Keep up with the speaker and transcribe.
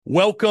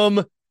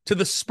Welcome to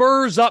the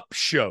Spurs Up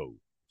Show,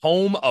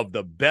 home of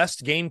the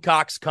best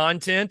Gamecocks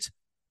content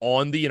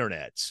on the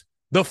internet.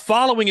 The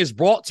following is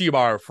brought to you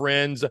by our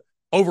friends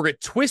over at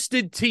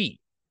Twisted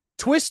Tea.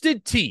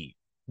 Twisted Tea,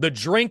 the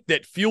drink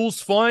that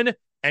fuels fun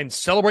and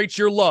celebrates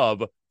your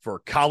love for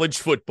college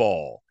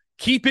football.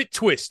 Keep it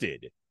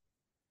twisted.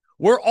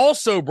 We're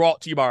also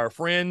brought to you by our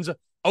friends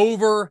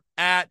over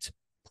at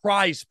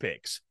Prize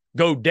Picks.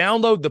 Go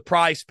download the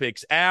Prize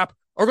Picks app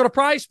or go to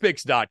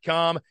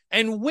prizepicks.com,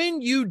 and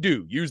when you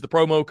do, use the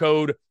promo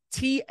code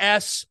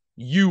TSUS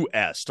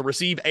to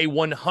receive a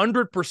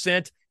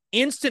 100%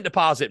 instant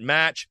deposit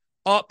match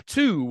up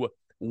to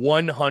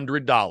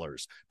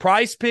 $100.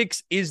 Prize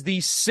Picks is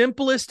the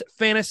simplest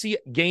fantasy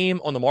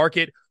game on the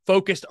market,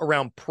 focused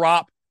around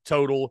prop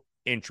total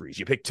entries.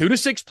 You pick 2 to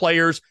 6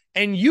 players,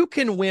 and you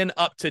can win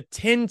up to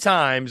 10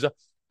 times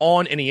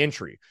on any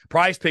entry.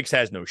 Prize Picks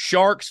has no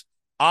sharks,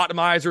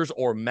 optimizers,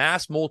 or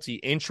mass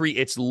multi-entry.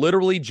 It's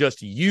literally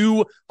just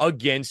you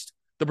against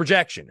the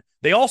projection.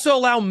 They also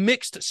allow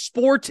mixed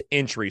sport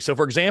entry. So,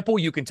 for example,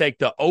 you can take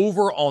the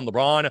over on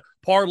LeBron,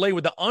 parlay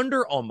with the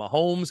under on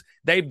Mahomes.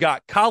 They've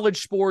got college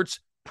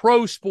sports,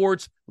 pro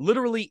sports,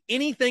 literally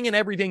anything and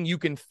everything you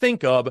can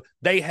think of.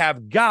 They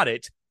have got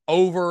it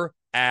over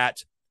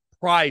at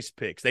Prize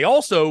Picks. They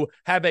also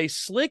have a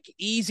slick,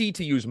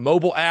 easy-to-use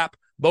mobile app,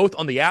 both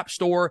on the App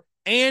Store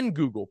and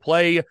Google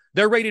Play.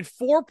 They're rated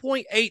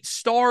 4.8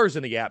 stars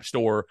in the App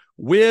Store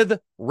with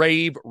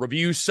rave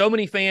reviews. So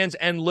many fans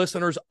and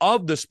listeners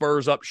of the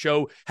Spurs Up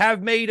Show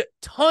have made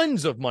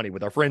tons of money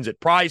with our friends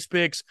at Prize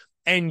Picks,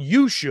 and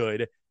you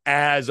should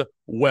as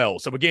well.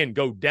 So again,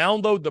 go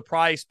download the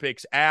Prize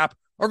Picks app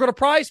or go to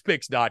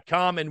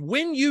prizepicks.com, and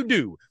when you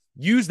do,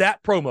 use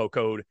that promo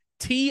code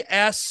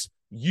TSUS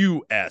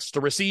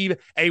to receive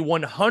a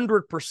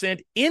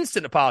 100%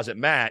 instant deposit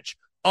match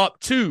up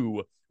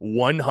to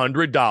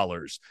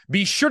 $100.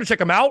 Be sure to check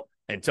them out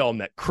and tell them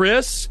that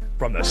Chris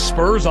from the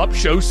Spurs Up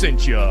Show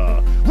sent you.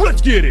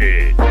 Let's get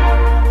it.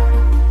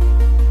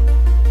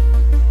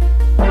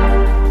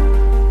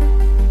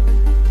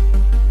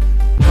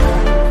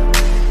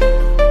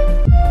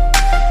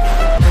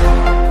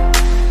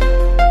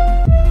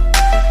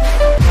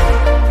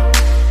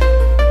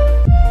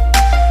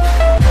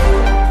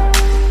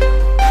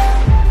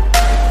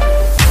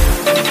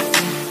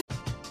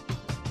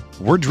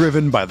 We're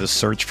driven by the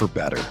search for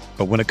better.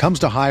 But when it comes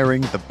to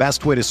hiring, the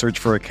best way to search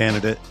for a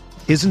candidate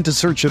isn't to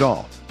search at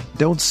all.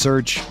 Don't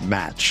search,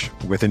 match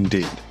with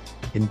Indeed.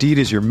 Indeed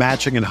is your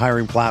matching and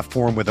hiring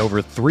platform with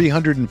over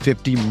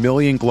 350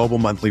 million global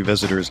monthly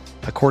visitors,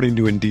 according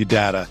to Indeed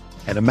data,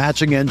 and a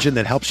matching engine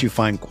that helps you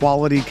find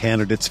quality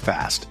candidates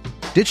fast.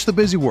 Ditch the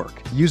busy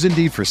work. Use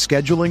Indeed for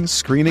scheduling,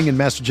 screening, and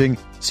messaging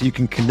so you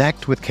can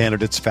connect with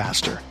candidates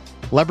faster.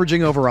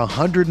 Leveraging over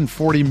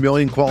 140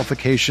 million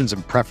qualifications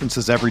and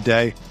preferences every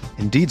day,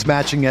 Indeed's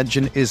matching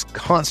engine is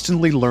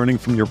constantly learning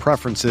from your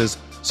preferences,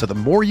 so the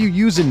more you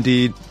use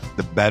Indeed,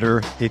 the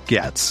better it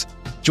gets.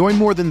 Join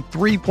more than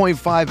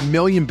 3.5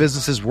 million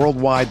businesses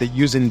worldwide that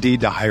use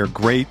Indeed to hire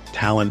great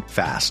talent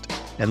fast.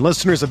 And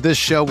listeners of this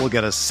show will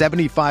get a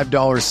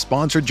 $75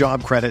 sponsored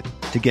job credit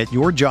to get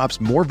your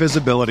jobs more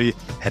visibility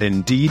at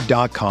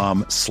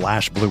Indeed.com/Blue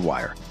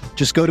Wire.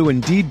 Just go to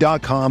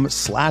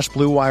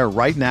Indeed.com/Blue Wire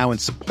right now and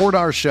support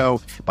our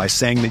show by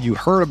saying that you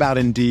heard about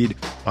Indeed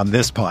on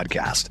this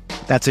podcast.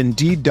 That's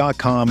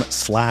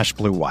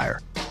Indeed.com/Blue Wire.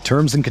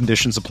 Terms and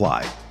conditions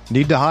apply.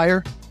 Need to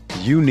hire?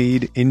 You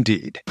need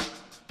Indeed.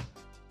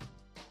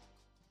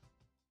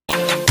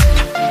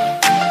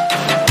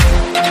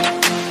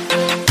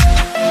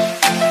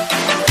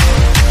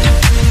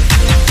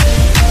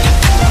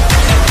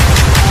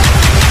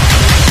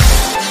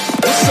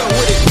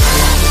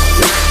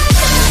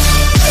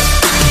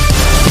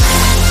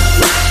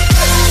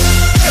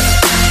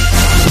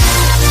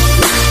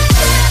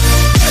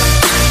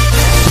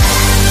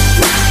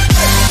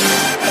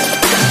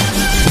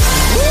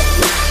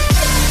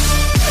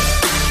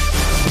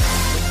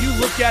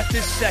 At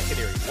this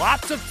secondary,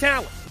 lots of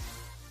talent,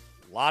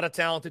 a lot of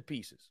talented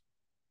pieces,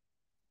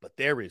 but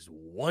there is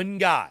one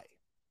guy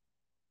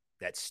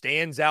that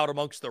stands out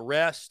amongst the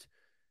rest,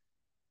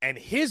 and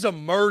his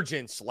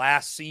emergence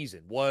last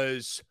season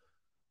was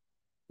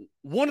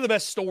one of the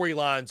best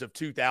storylines of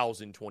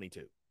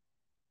 2022.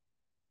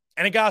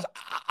 And guys,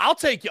 I'll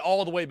take you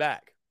all the way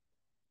back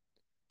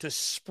to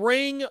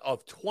spring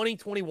of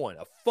 2021,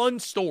 a fun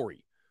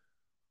story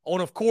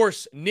on, of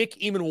course, Nick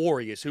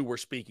Emmanwori is who we're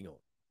speaking on.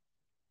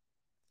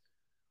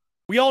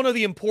 We all know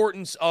the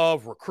importance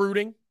of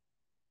recruiting,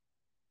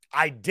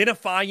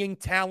 identifying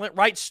talent,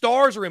 right?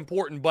 Stars are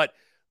important, but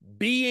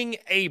being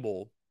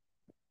able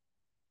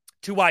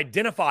to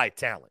identify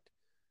talent.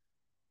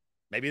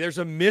 Maybe there's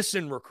a miss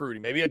in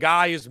recruiting. Maybe a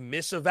guy is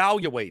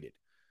misevaluated.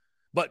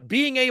 But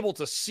being able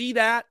to see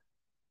that,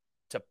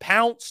 to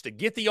pounce, to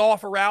get the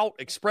offer out,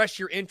 express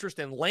your interest,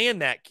 and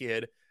land that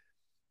kid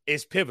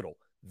is pivotal.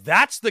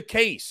 That's the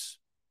case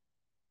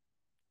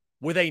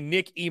with a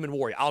Nick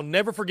Emmanwori. I'll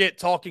never forget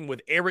talking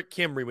with Eric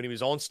Kimry when he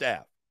was on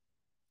staff.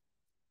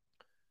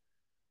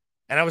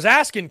 And I was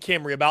asking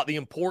Kimry about the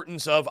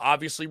importance of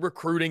obviously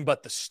recruiting,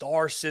 but the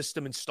star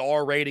system and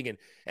star rating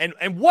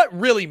and what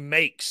really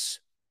makes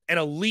an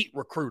elite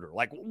recruiter.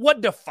 Like,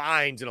 what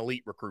defines an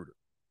elite recruiter?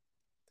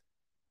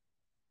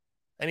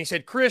 And he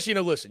said, Chris,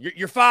 listen,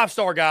 your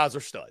 5-star guys are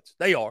studs.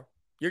 They are.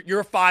 You're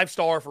a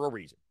 5-star for a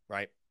reason,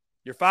 right?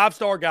 Your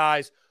 5-star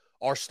guys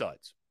are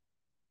studs.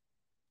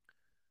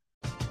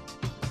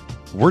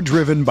 We're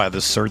driven by the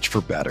search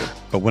for better.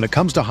 But when it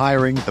comes to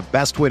hiring, the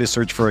best way to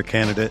search for a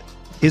candidate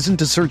isn't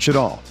to search at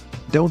all.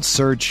 Don't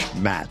search,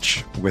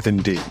 match with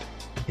Indeed.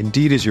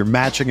 Indeed is your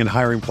matching and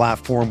hiring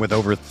platform with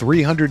over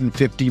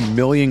 350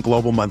 million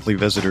global monthly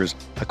visitors,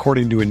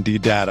 according to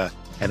Indeed data,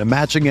 and a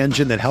matching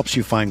engine that helps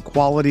you find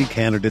quality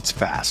candidates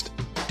fast.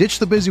 Ditch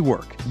the busy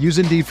work. Use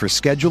Indeed for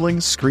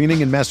scheduling,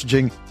 screening, and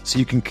messaging so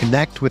you can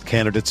connect with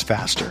candidates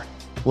faster.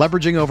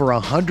 Leveraging over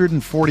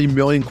 140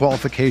 million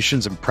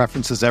qualifications and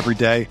preferences every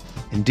day,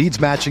 Indeed's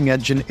matching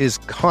engine is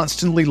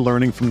constantly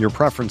learning from your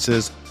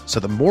preferences, so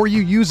the more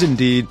you use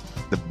Indeed,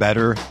 the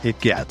better it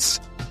gets.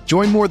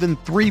 Join more than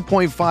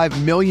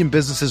 3.5 million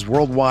businesses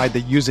worldwide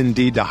that use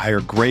Indeed to hire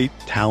great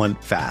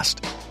talent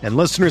fast. And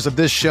listeners of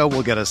this show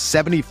will get a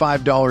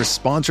 $75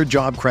 sponsored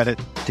job credit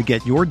to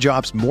get your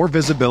jobs more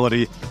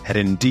visibility at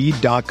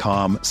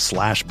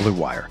Indeed.com/Blue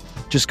Wire.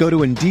 Just go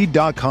to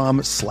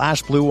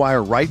Indeed.com/Blue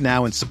Wire right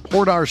now and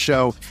support our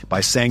show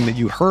by saying that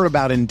you heard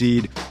about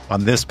Indeed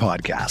on this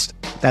podcast.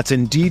 That's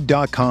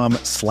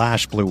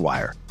Indeed.com/Blue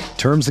Wire.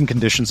 Terms and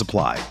conditions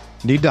apply.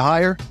 Need to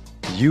hire?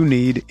 You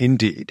need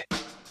Indeed.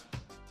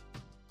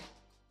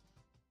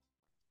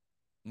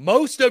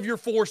 Most of your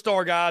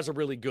 4-star guys are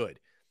really good.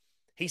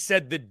 He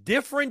said the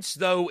difference,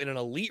 though, in an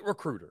elite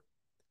recruiter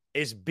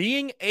is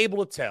being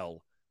able to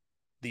tell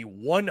the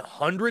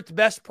 100th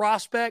best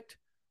prospect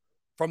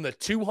from the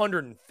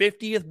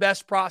 250th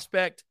best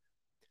prospect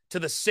to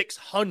the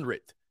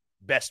 600th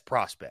best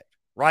prospect,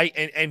 right?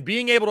 And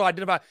being able to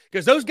identify,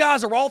 because those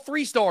guys are all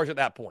 3-stars at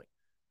that point.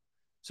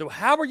 So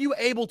how are you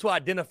able to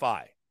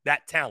identify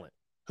that talent?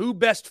 Who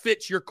best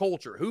fits your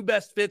culture? Who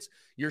best fits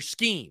your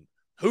scheme?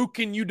 Who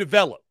can you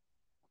develop?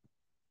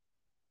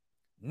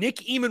 Nick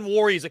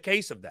Eamon-Warry is a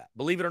case of that,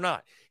 believe it or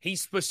not. He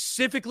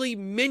specifically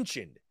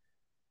mentioned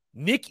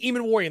Nick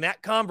Eamon-Warry in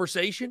that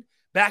conversation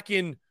back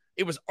in,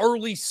 it was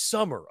early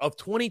summer of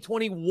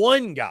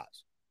 2021,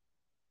 guys.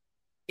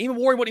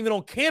 Eamon-Warry wasn't even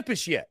on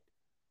campus yet.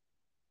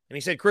 And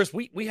he said, Chris,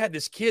 we had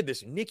this kid,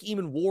 this Nick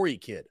Eamon-Warry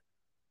kid,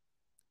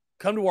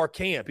 come to our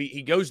camp.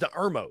 He goes to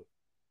Irmo.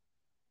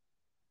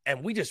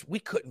 And we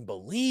couldn't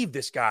believe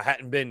this guy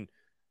hadn't been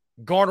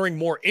garnering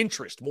more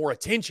interest, more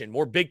attention,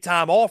 more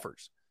big-time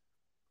offers.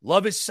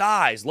 Love his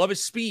size, love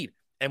his speed,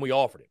 and we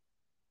offered him.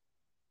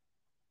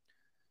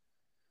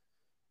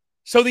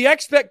 So the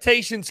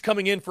expectations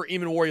coming in for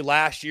Eamon-Warry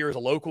last year as a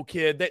local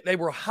kid, they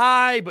were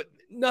high, but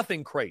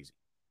nothing crazy.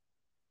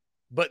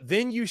 But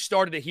then you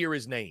started to hear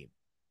his name.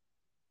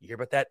 You hear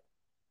about that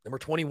number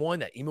 21,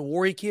 that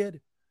Eamon-Warry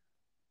kid?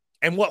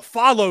 And what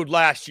followed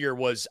last year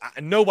was,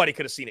 nobody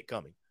could have seen it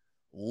coming.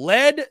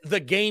 Led the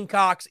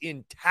Gamecocks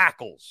in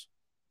tackles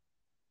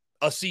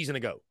a season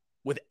ago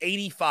with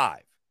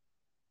 85.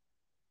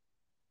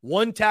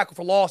 1 tackle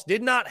for loss,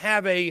 did not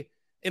have a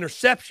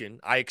interception.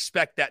 I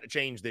expect that to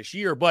change this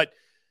year. But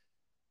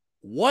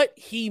what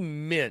he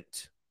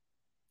meant,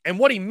 and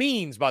what he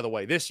means, by the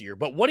way, this year,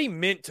 but what he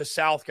meant to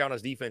South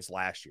Carolina's defense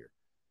last year.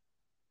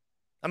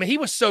 I mean, he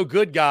was so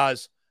good,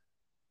 guys.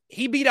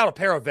 He beat out a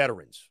pair of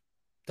veterans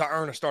to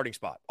earn a starting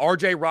spot.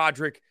 R.J.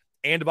 Roderick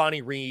and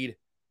Devontae Reed.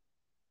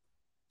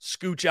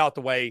 Scooch out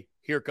the way.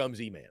 Here comes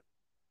E-Man.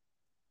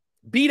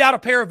 Beat out a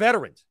pair of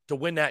veterans to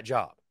win that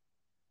job.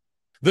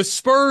 The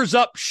Spurs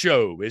Up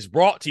Show is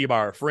brought to you by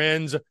our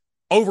friends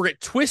over at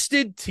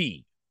Twisted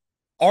Tea.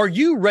 Are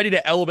you ready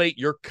to elevate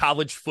your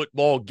college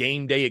football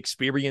game day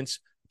experience?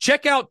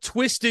 Check out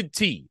Twisted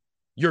Tea,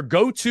 your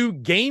go-to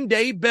game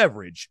day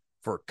beverage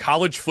for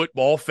college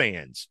football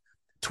fans.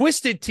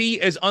 Twisted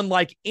Tea is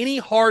unlike any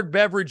hard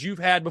beverage you've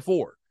had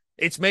before.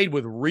 It's made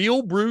with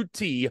real brewed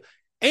tea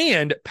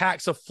and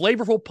packs a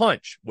flavorful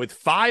punch with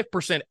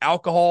 5%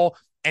 alcohol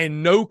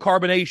and no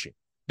carbonation,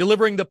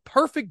 delivering the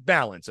perfect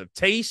balance of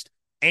taste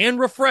and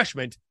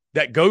refreshment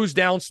that goes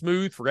down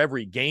smooth for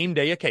every game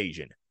day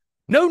occasion.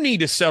 No need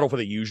to settle for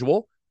the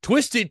usual.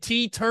 Twisted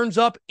Tea turns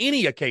up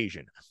any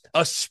occasion,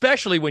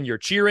 especially when you're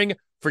cheering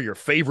for your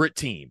favorite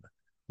team.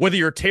 Whether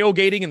you're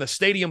tailgating in the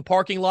stadium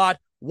parking lot,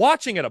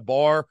 watching at a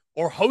bar,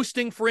 or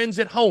hosting friends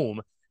at home,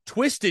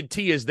 Twisted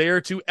Tea is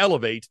there to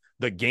elevate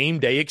the game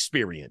day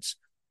experience.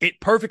 It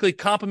perfectly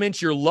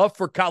complements your love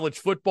for college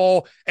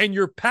football and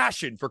your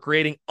passion for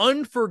creating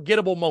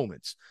unforgettable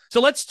moments. So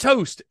let's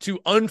toast to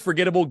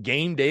unforgettable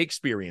game day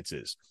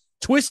experiences.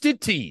 Twisted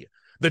Tea,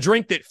 the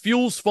drink that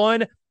fuels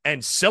fun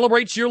and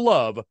celebrates your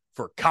love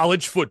for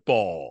college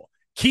football.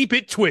 Keep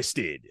it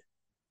twisted.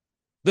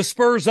 The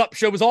Spurs Up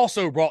Show is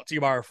also brought to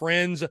you by our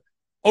friends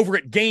over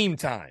at Game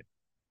Time.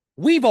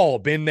 We've all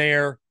been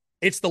there.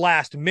 It's the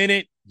last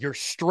minute. You're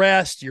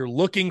stressed. You're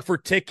looking for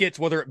tickets,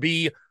 whether it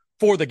be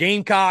for the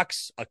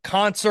Gamecocks, a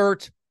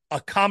concert, a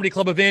comedy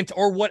club event,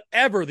 or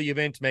whatever the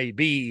event may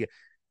be.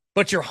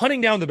 but you're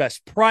hunting down the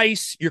best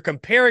price. You're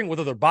comparing with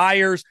other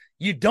buyers.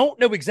 You don't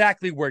know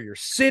exactly where you're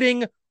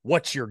sitting,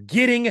 what you're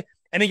getting,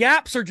 and the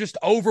apps are just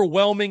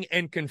overwhelming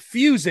and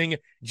confusing,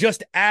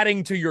 just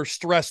adding to your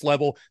stress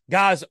level.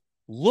 Guys,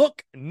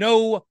 look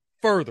no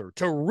further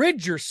to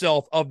rid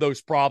yourself of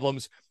those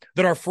problems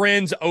that our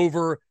friends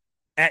over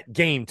at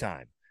Game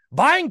Time.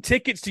 Buying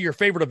tickets to your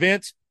favorite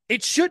events,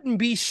 it shouldn't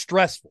be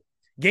stressful.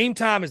 Game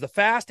Time is the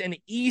fast and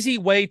easy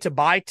way to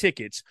buy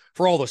tickets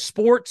for all the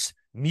sports,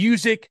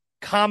 music,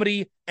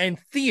 comedy, and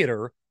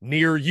theater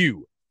near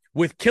you.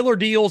 With killer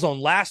deals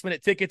on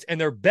last-minute tickets and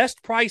their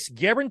best price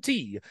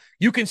guarantee,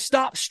 you can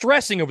stop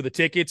stressing over the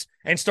tickets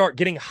and start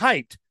getting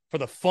hyped for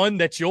the fun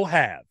that you'll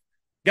have.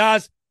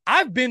 Guys,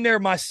 I've been there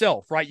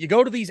myself, right? You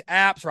go to these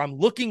apps, or I'm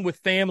looking with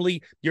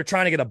family, you're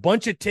trying to get a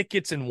bunch of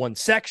tickets in one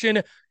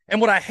section, and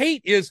what I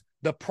hate is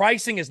the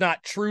pricing is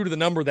not true to the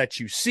number that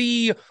you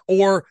see,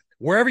 or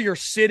wherever you're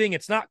sitting,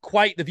 it's not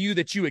quite the view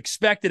that you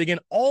expected. Again,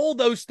 all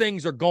those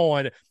things are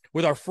gone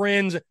with our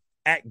friends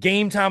at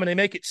Game Time, and they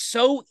make it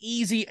so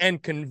easy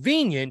and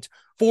convenient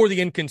for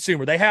the end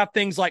consumer. They have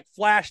things like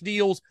flash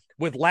deals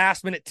with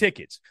last-minute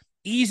tickets,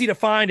 easy to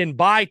find and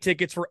buy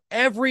tickets for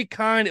every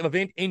kind of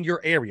event in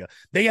your area.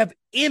 They have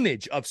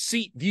image of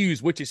seat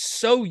views, which is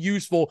so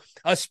useful,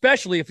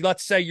 especially if,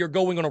 let's say, you're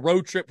going on a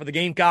road trip for the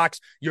Gamecocks,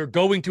 you're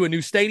going to a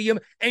new stadium,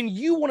 and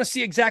you want to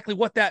see exactly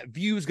what that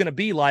view is going to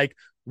be like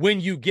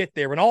when you get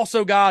there. And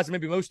also, guys,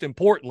 maybe most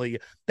importantly,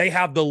 they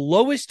have the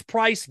lowest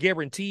price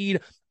guaranteed,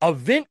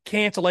 event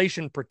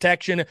cancellation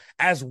protection,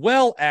 as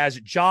well as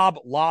job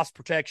loss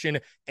protection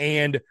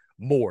and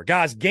more.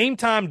 Guys,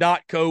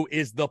 GameTime.co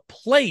is the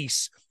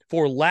place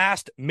for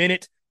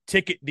last-minute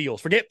ticket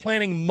deals. Forget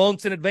planning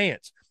months in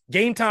advance.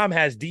 Game Time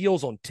has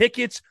deals on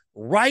tickets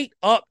right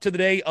up to the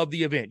day of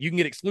the event. You can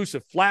get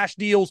exclusive flash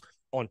deals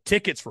on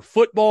tickets for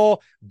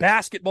football,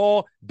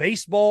 basketball,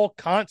 baseball,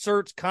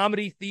 concerts,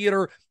 comedy,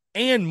 theater,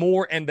 and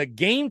more. And the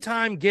Game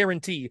Time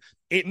guarantee,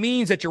 it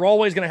means that you're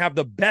always going to have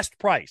the best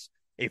price.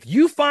 If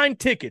you find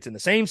tickets in the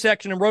same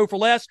section and row for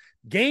less,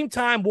 Game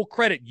Time will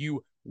credit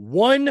you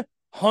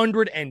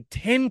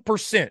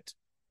 110%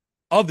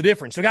 of the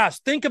difference. So, guys,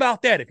 think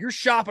about that. If you're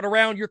shopping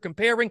around, you're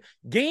comparing,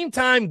 Game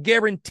Time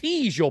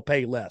guarantees you'll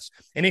pay less.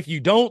 And if you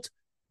don't,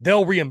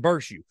 they'll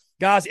reimburse you.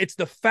 Guys, it's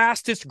the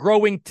fastest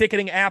growing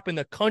ticketing app in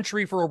the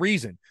country for a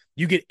reason.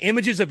 You get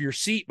images of your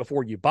seat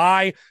before you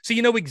buy, so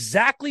you know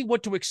exactly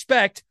what to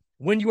expect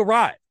when you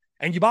arrive.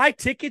 And you buy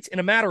tickets in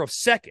a matter of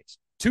seconds.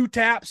 2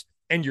 taps,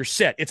 and you're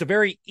set. It's a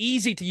very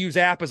easy-to-use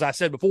app, as I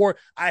said before.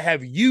 I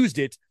have used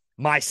it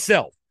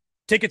myself.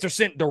 Tickets are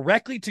sent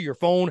directly to your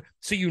phone,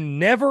 so you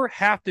never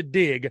have to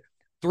dig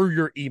through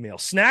your email.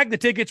 Snag the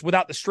tickets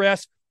without the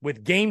stress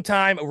with Game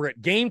Time over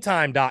at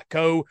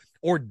GameTime.co,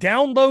 or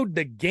download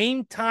the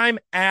Game Time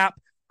app,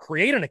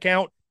 create an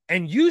account,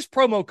 and use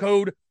promo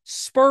code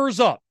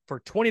SPURSUP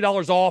for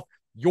 $20 off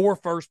your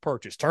first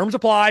purchase. Terms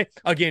apply.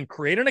 Again,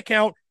 create an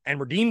account and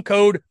redeem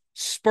code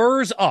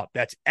SPURSUP.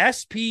 That's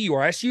SP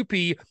or SUP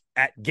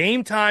at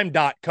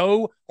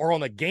GameTime.co or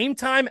on the Game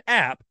Time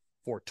app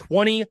for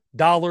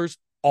 $20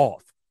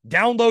 off.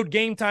 Download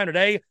Game Time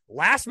today.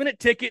 Last minute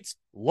tickets,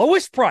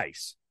 lowest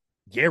price,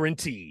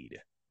 guaranteed.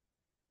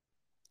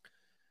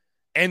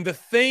 And the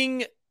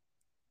thing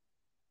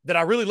that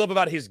I really love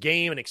about his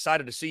game and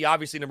excited to see,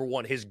 obviously, number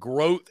one, his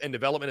growth and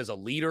development as a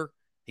leader.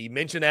 He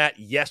mentioned that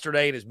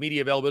yesterday in his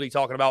media availability,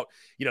 talking about,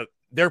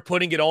 they're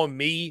putting it on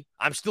me.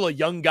 I'm still a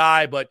young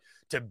guy, but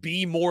to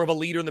be more of a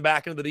leader in the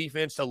back end of the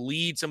defense, to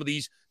lead some of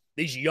these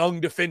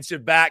young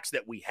defensive backs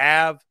that we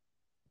have.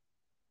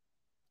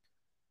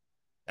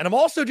 And I'm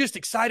also just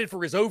excited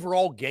for his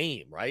overall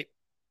game, right?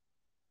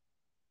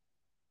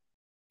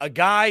 A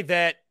guy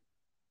that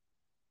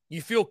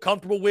you feel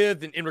comfortable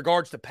with in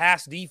regards to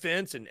pass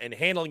defense and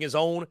handling his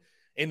own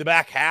in the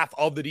back half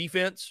of the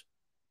defense.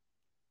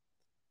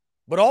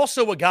 But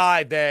also a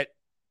guy that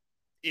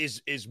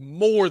is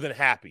more than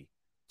happy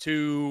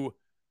to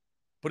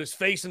put his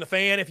face in the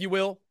fan, if you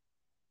will,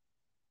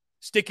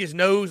 stick his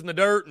nose in the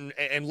dirt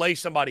and lay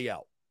somebody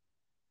out.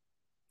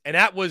 And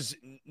that was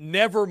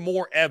never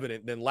more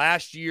evident than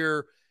last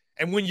year.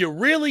 And when you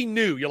really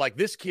knew, you're like,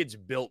 this kid's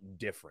built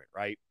different,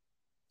 right?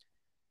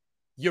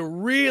 You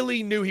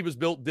really knew he was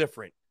built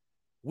different.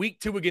 Week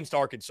 2 against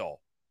Arkansas.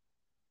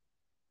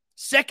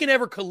 Second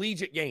ever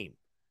collegiate game.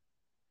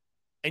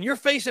 And you're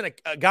facing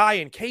a guy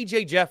in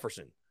KJ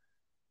Jefferson.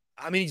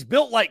 I mean, he's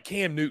built like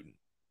Cam Newton.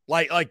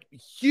 Like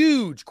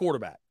huge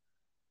quarterback.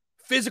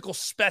 Physical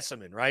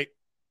specimen, right?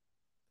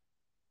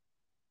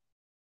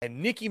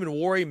 And Nick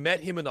Emanwari met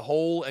him in the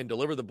hole and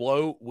delivered the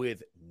blow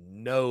with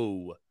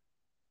no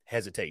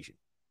hesitation.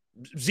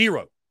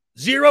 Zero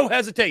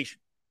hesitation.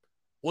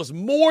 Was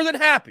more than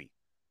happy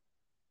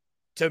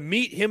to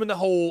meet him in the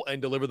hole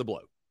and deliver the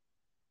blow.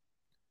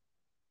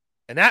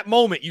 And that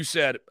moment you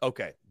said,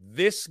 okay,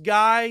 this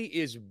guy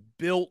is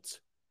built.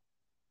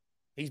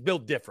 He's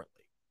built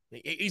differently.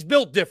 He's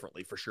built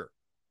differently for sure.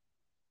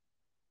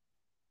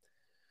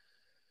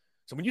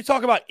 So when you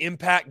talk about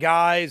impact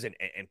guys and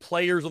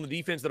players on the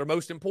defense that are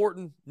most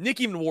important, Nick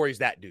Emanwari is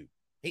that dude.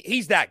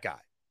 He's that guy.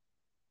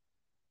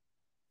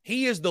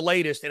 He is the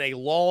latest in a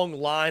long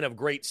line of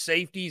great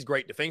safeties,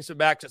 great defensive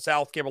backs at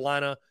South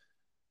Carolina.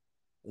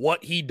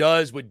 What he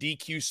does with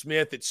DQ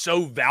Smith, it's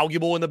so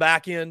valuable in the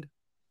back end.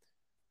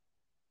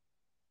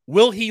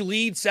 Will he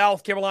lead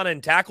South Carolina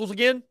in tackles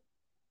again?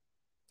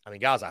 I mean,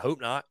 guys, I hope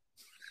not.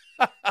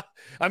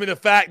 I mean, the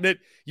fact that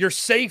your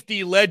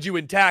safety led you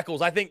in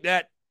tackles, I think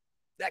that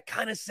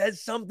kind of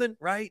says something,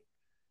 right?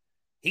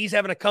 He's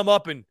having to come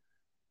up and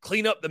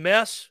clean up the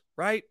mess,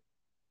 right?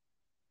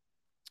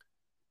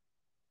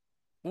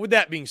 With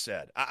that being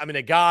said, I mean,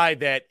 a guy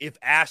that if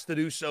asked to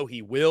do so,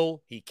 he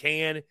will, he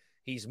can,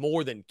 he's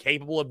more than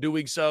capable of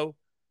doing so.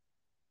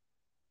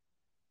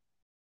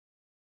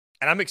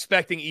 And I'm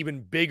expecting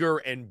even bigger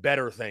and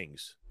better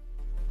things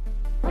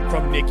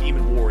from Nick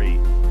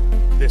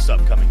Emmanwori this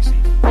upcoming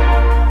season.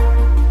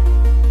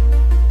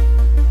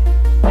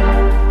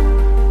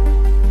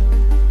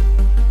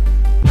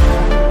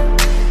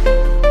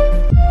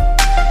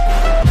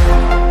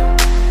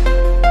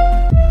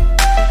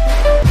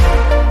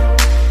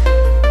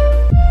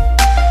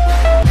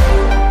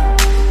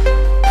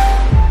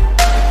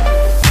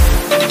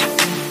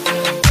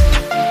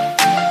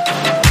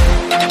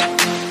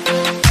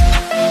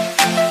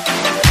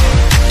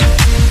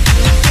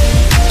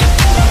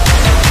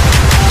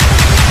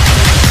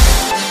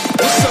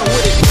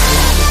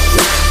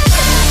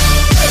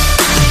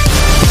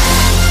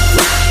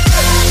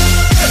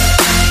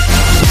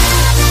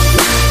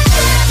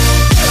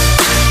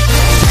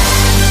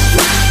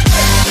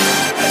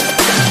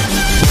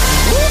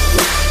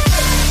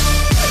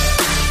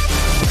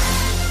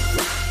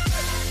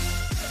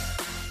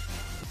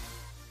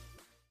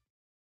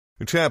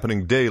 It's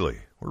happening daily.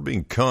 We're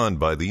being conned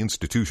by the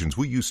institutions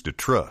we used to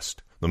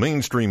trust. The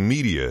mainstream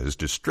media is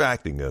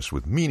distracting us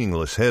with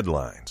meaningless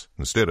headlines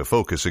instead of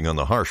focusing on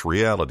the harsh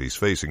realities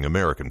facing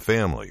American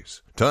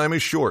families. Time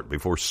is short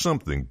before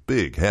something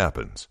big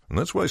happens, and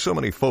that's why so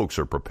many folks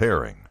are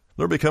preparing.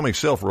 They're becoming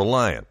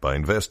self-reliant by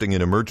investing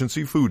in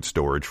emergency food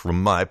storage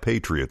from My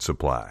Patriot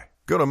Supply.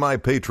 Go to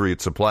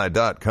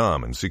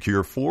MyPatriotSupply.com and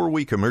secure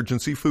 4-week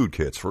emergency food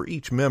kits for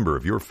each member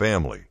of your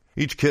family.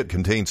 Each kit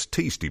contains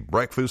tasty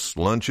breakfasts,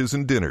 lunches,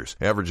 and dinners,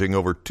 averaging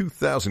over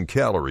 2,000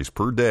 calories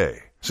per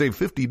day. Save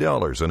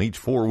 $50 on each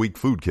 4-week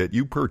food kit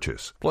you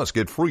purchase. Plus,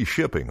 get free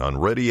shipping on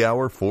Ready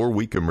Hour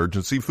 4-week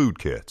emergency food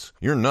kits.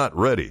 You're not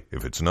ready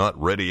if it's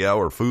not Ready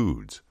Hour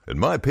foods. At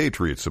My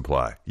Patriot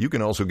Supply, you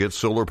can also get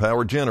solar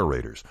power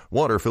generators,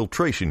 water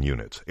filtration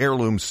units,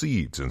 heirloom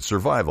seeds, and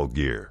survival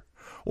gear.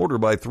 Order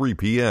by 3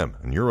 p.m.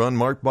 and your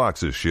unmarked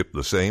boxes ship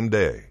the same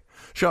day.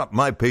 Shop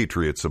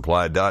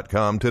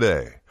MyPatriotSupply.com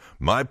today.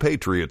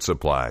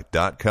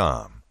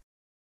 MyPatriotSupply.com.